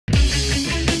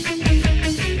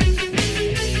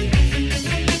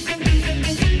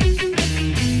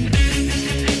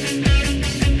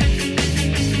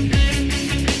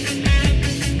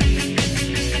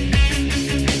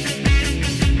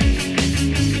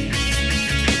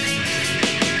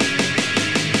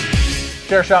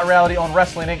Shot Reality on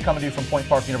Wrestling Inc. coming to you from Point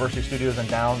Park University Studios in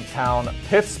downtown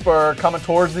Pittsburgh. Coming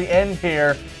towards the end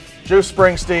here, Bruce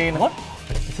Springsteen. What?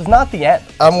 This is not the end.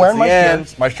 I'm wearing my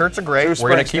shirts. My shirts are great. Bruce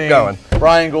We're going to keep going.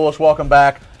 Brian Goulash, welcome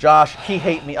back. Josh, he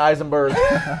hate me, Eisenberg.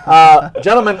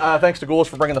 Gentlemen, thanks to Goulash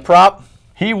for bringing the prop.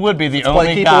 He would be the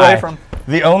only guy.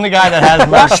 The only guy that has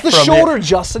Watch the shoulder,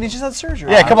 Justin. He just had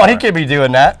surgery. Yeah, come on. He could be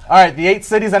doing that. All right, the 8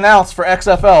 cities announced for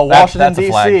XFL. Washington,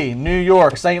 D.C., New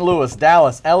York, St. Louis,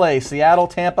 Dallas, L.A., Seattle,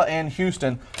 Tampa, and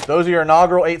Houston. Those are your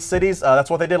inaugural 8 cities.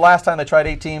 That's what they did last time. They tried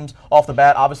 8 teams off the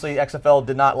bat. Obviously, XFL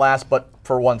did not last but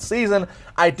for 1 season.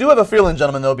 I do have a feeling,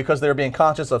 gentlemen, though, because they're being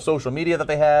conscious of social media that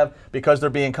they have, because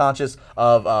they're being conscious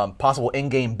of possible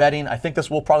in-game betting, I think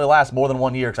this will probably last more than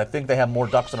 1 year because I think they have more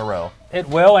ducks in a row. It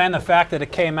will, and the fact that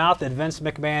it came out that Vince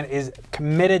McMahon is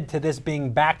committed to this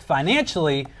being backed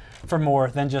financially for more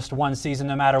than just 1 season,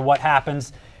 no matter what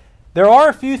happens. There are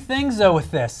a few things, though,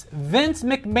 with this. Vince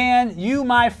McMahon, you,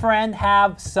 my friend,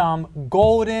 have some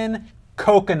golden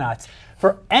coconuts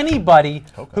for anybody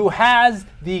who has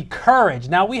the courage.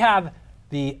 Now, we have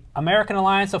the American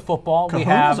Alliance of Football. Cahoons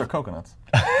we have or coconuts?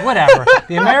 Whatever.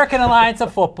 The American Alliance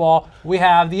of Football. We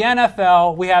have the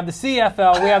NFL. We have the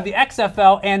CFL. We have the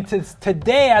XFL. And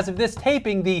today, as of this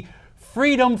taping, the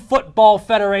Freedom Football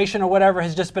Federation or whatever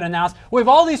has just been announced. We have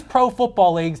all these pro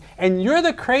football leagues, and you're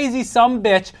the crazy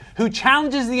sumbitch who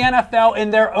challenges the NFL in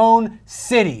their own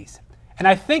cities. And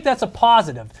I think that's a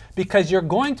positive because you're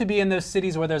going to be in those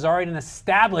cities where there's already an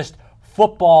established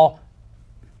football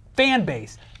fan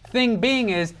base. Thing being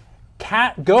is,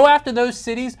 go after those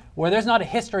cities where there's not a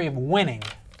history of winning.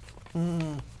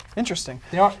 Interesting.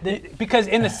 Because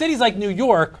in the cities like New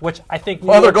York, which I think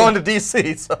they're going to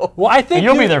D.C. So well, I think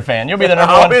you'll be their fan. You'll be the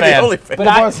number one fan. The only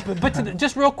fan. But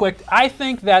just real quick, I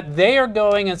think that they are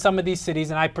going in some of these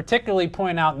cities, and I particularly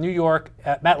point out New York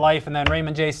at MetLife and then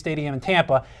Raymond James Stadium in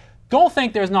Tampa. Don't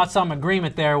think there's not some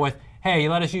agreement there with, hey, you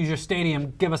let us use your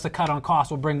stadium, give us a cut on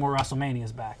cost, we'll bring more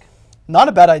WrestleManias back. Not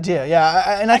a bad idea,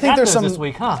 yeah. And I think there's some. This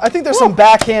week, huh? I think there's some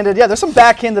backhanded. Yeah, there's some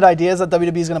backhanded ideas that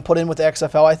WWE is going to put in with the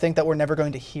XFL. I think that we're never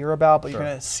going to hear about, but you're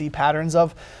going to see patterns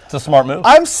of. It's a smart move.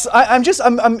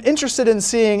 I'm interested in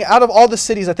seeing out of all the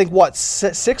cities. I think what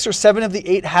 6 or 7 of the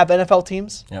 8 have NFL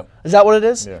teams. Yep. Is that what it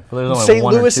is? Yeah. St.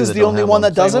 Louis is the only one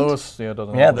that doesn't. Louis,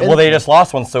 doesn't. Yeah. Well, they just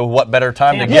lost one, so what better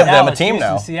time to give them a team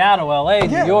now? Seattle, LA,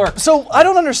 New York. So I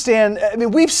don't understand. I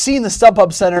mean, we've seen the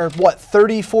StubHub Center, what,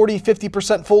 30, 40,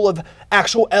 50% full of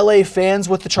actual LA fans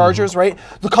with the Chargers, right?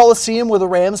 The Coliseum where the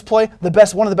Rams play,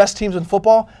 one of the best teams in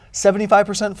football,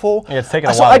 75% full. Yeah, it's taking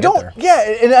a while to get there.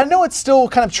 Yeah, and I know it's still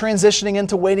kind of transitioning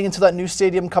into waiting until that new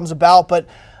stadium comes about, but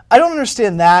I don't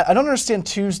understand that. I don't understand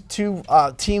two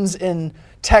teams in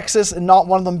Texas and not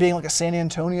one of them being like a San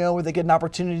Antonio where they get an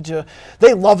opportunity to,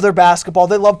 they love their basketball,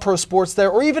 they love pro sports there,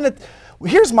 or even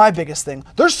here's my biggest thing.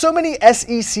 There's so many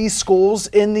SEC schools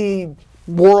in the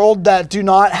world that do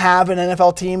not have an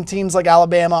NFL team, teams like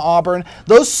Alabama, Auburn,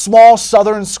 those small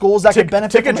southern schools that could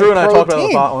benefit from a pro team. Drew and I talked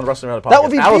about on the Wrestling Reality podcast. That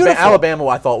would be beautiful. Alabama,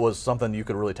 I thought, was something you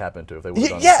could really tap into if they would have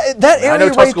done Yeah, that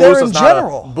area right there in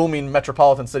general. Not a booming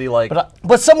metropolitan city like.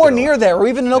 But somewhere near there, or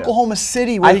even in Oklahoma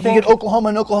City, where you can get Oklahoma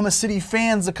and Oklahoma City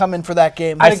fans to come in for that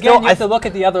game. But again, you have to look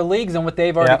at the other leagues and what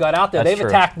they've already got out there. They've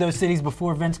attacked those cities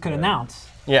before Vince could announce.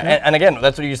 Yeah, and again,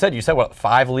 that's what you said. You said, what,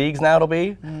 5 leagues now it'll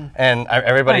be? And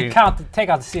everybody... Take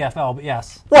out the CFL, but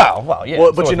yes. Well, yeah.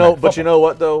 Well, but you know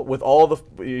what, though? With all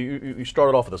the... You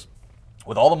started off with this.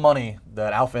 With all the money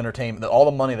that Alpha Entertainment... all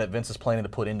the money that Vince is planning to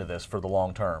put into this for the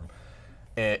long term,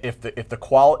 if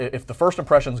the first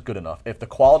impression is good enough, if the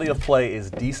quality of play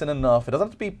is decent enough, it doesn't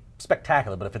have to be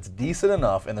spectacular, but if it's decent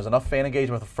enough and there's enough fan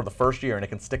engagement for the first year and it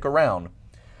can stick around,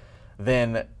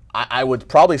 then... I would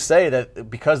probably say that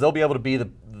because they'll be able to be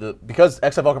because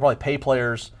XFL can probably pay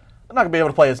players, they're not going to be able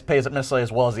to pay as necessarily as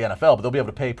well as the NFL, but they'll be able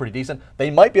to pay pretty decent. They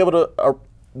might be able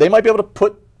to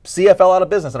put CFL out of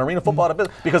business and arena football out of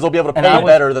business because they'll be able to pay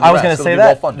better than the rest. I was going to say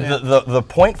that. Well the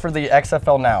point for the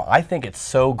XFL now, I think it's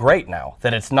so great now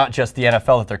that it's not just the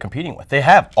NFL that they're competing with. They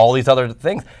have all these other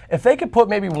things. If they could put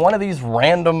maybe one of these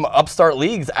random upstart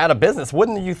leagues out of business,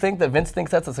 wouldn't you think that Vince thinks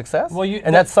that's a success? Well,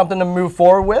 and that's something to move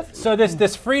forward with? So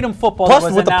this Freedom Football Plus that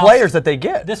was with announced, the players that they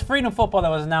get. This Freedom Football that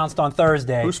was announced on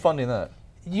Thursday. Who's funding that?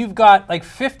 You've got like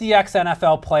 50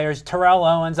 ex-NFL players, Terrell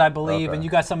Owens, I believe, and you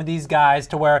got some of these guys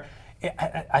to where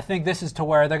I think this is to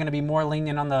where they're going to be more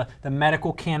lenient on the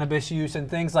medical cannabis use and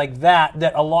things like that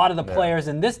a lot of the players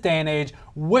in this day and age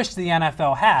wish the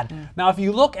NFL had. Now, if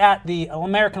you look at the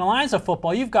American Alliance of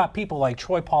Football, you've got people like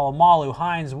Troy Polamalu,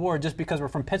 Hines Ward, just because we're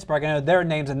from Pittsburgh, I know their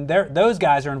names and those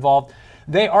guys are involved.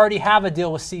 They already have a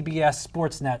deal with CBS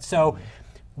Sportsnet. So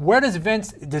Where does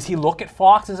Vince, does he look at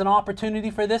Fox as an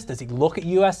opportunity for this? Does he look at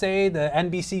USA, the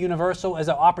NBC Universal, as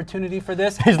an opportunity for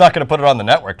this? He's not going to put it on the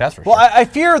network, that's for sure. Well, I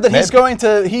fear that he's going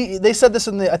to, they said this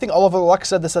in the, I think Oliver Luck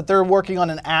said this, that they're working on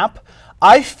an app.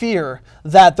 I fear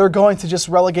that they're going to just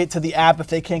relegate to the app if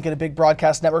they can't get a big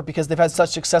broadcast network because they've had such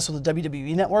success with the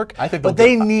WWE network. But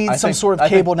they need some sort of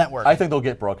cable network. I think they'll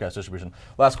get broadcast distribution.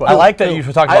 Last question. I like that you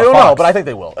were talking about I don't Fox. know, but I think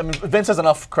they will. I mean, Vince has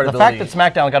enough credibility. The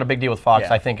fact that SmackDown got a big deal with Fox,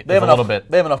 Yeah. I think, they have is a little bit.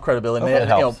 They have enough credibility. It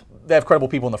helps. They have credible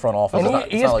people in the front office. And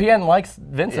It's not like- ESPN likes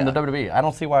Vince in the WWE. I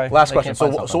don't see why. Last they question. can't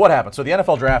find So something. what happens? So the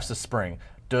NFL drafts this spring.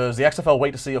 Does the XFL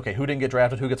wait to see, okay, who didn't get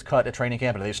drafted, who gets cut at training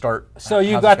camp, and do they start? So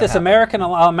you've how's got gonna this happen? American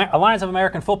Alliance of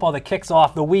American Football that kicks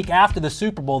off the week after the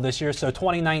Super Bowl this year, so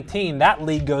 2019, that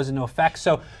league goes into effect.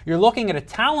 So you're looking at a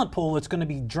talent pool that's going to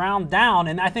be drowned down,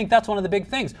 and I think that's one of the big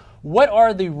things. What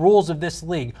are the rules of this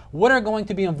league? What are going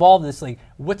to be involved in this league?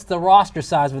 What's the roster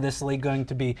size of this league going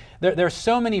to be? There's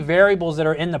so many variables that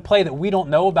are in the play that we don't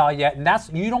know about yet, and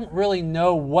you don't really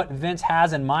know what Vince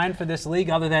has in mind for this league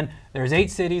other than there's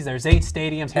 8 cities, there's 8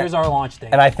 stadiums, here's our launch date.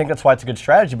 And I think that's why it's a good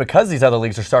strategy because these other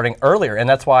leagues are starting earlier, and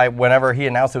that's why whenever he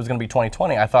announced it was going to be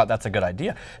 2020, I thought that's a good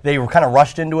idea. They were kind of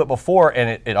rushed into it before,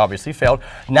 and it obviously failed.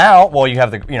 Now, well, you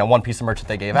have the one piece of merch that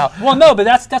they gave out. Well, no, but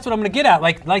that's what I'm going to get at.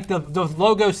 Like the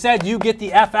logo said, you get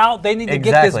the F out. They need to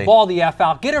get this ball the F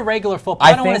out. Get a regular football.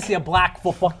 I don't want to see a black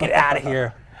football. Get out of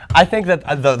here. I think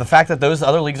that the fact that those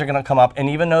other leagues are going to come up, and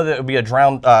even though that it would be a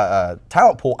drowned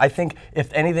talent pool, I think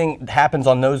if anything happens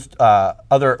on those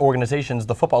other organizations,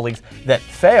 the football leagues that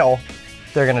fail,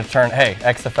 they're going to turn, hey,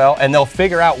 XFL, and they'll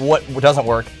figure out what doesn't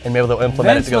work, and maybe they'll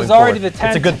implement Vince it going was already forward. the Ted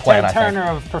It's a good plan, I think. Turner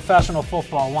of professional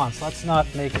football once. Let's not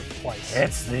make it twice.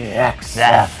 It's the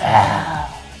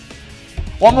XFL.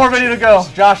 One more video to go.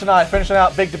 Josh and I finishing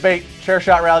out big debate, chair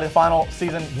shot rally, the final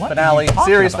season finale,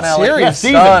 series finale. Series.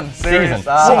 Season. Done. Season.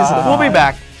 Series. We'll be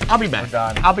back. I'll be back. We're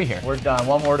done. I'll be here. We're done.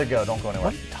 One more to go. Don't go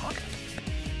anywhere.